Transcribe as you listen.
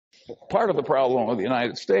part of the problem with the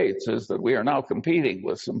United States is that we are now competing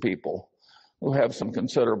with some people who have some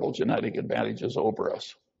considerable genetic advantages over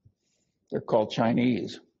us. They're called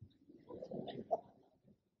Chinese.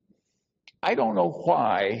 I don't know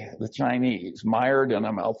why the Chinese, mired in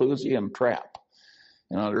a Malthusian trap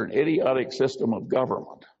and under an idiotic system of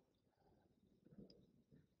government,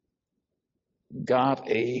 got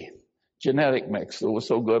a genetic mix that was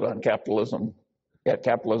so good on capitalism, at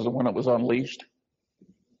capitalism when it was unleashed.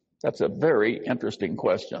 That's a very interesting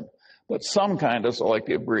question. But some kind of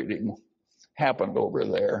selective breeding happened over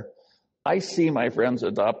there. I see my friends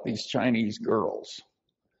adopt these Chinese girls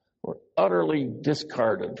who are utterly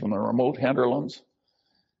discarded from the remote hinterlands.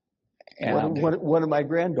 And one of my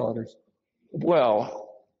granddaughters. Well,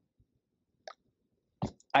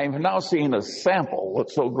 I've now seen a sample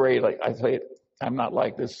that's so great. I say, I'm not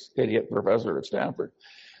like this idiot professor at Stanford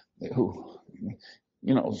who,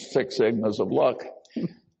 6 sigmas of luck.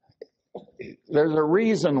 There's a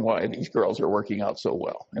reason why these girls are working out so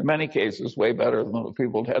well. In many cases, way better than the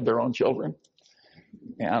people who had their own children.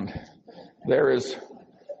 And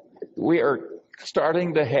we are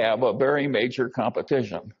starting to have a very major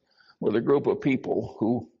competition with a group of people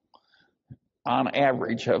who, on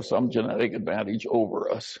average, have some genetic advantage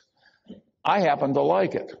over us. I happen to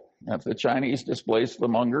like it. If the Chinese displace the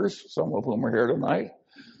Mungers, some of whom are here tonight,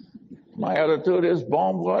 my attitude is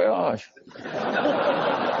bon voyage.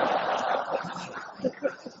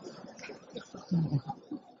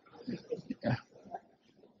 Yeah.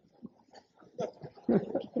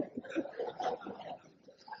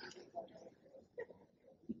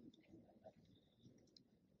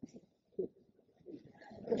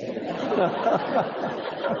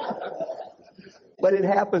 But it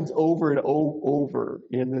happens over and over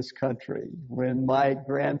in this country. When my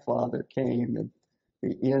grandfather came at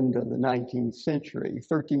the end of the 19th century,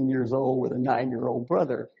 13 years old with a 9-year-old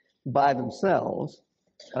brother by themselves,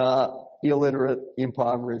 illiterate,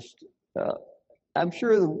 impoverished. I'm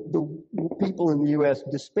sure the people in the U.S.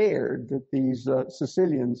 despaired that these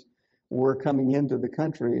Sicilians were coming into the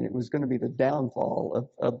country and it was going to be the downfall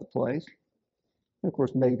of the place. Of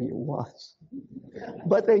course, maybe it was.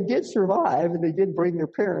 But they did survive, and they did bring their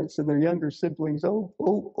parents and their younger siblings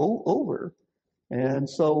over. And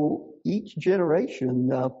so each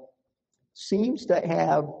generation seems to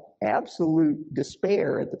have absolute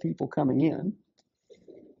despair at the people coming in,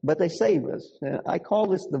 but they save us. I call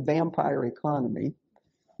this the vampire economy,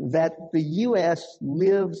 that the U.S.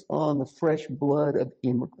 lives on the fresh blood of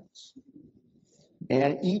immigrants.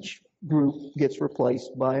 And each group gets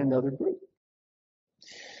replaced by another group.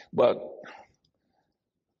 But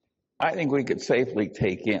I think we could safely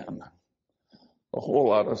take in a whole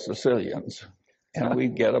lot of Sicilians, and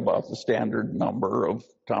we'd get about the standard number of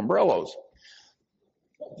Tombrellos.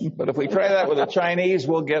 But if we try that with the Chinese,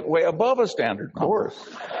 we'll get way above a standard number. Of course.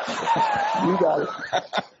 You got it.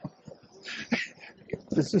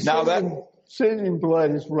 The Sicilian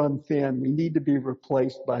blood is run thin. We need to be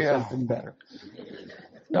replaced by something better.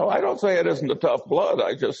 No, I don't say it isn't a tough blood.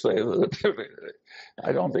 I just say that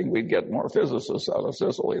I don't think we'd get more physicists out of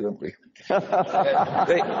Sicily than we.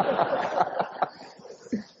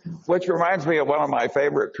 Which reminds me of one of my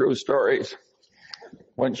favorite true stories.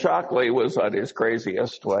 When Shockley was at his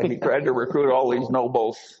craziest, he tried to recruit all these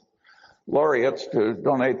Nobel laureates to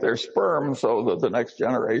donate their sperm so that the next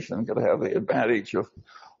generation could have the advantage of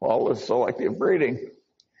all this selective breeding.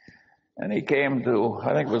 And he came to,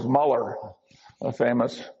 I think it was Munger, a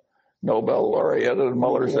famous Nobel laureate, and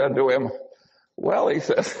Munger said to him, well, he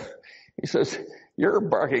says, you're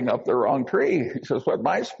barking up the wrong tree. He says, what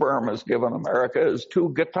my sperm has given America is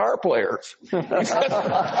 2 guitar players. He says,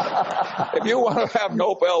 if you want to have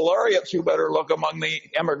Nobel laureates, you better look among the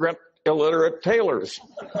immigrant illiterate tailors.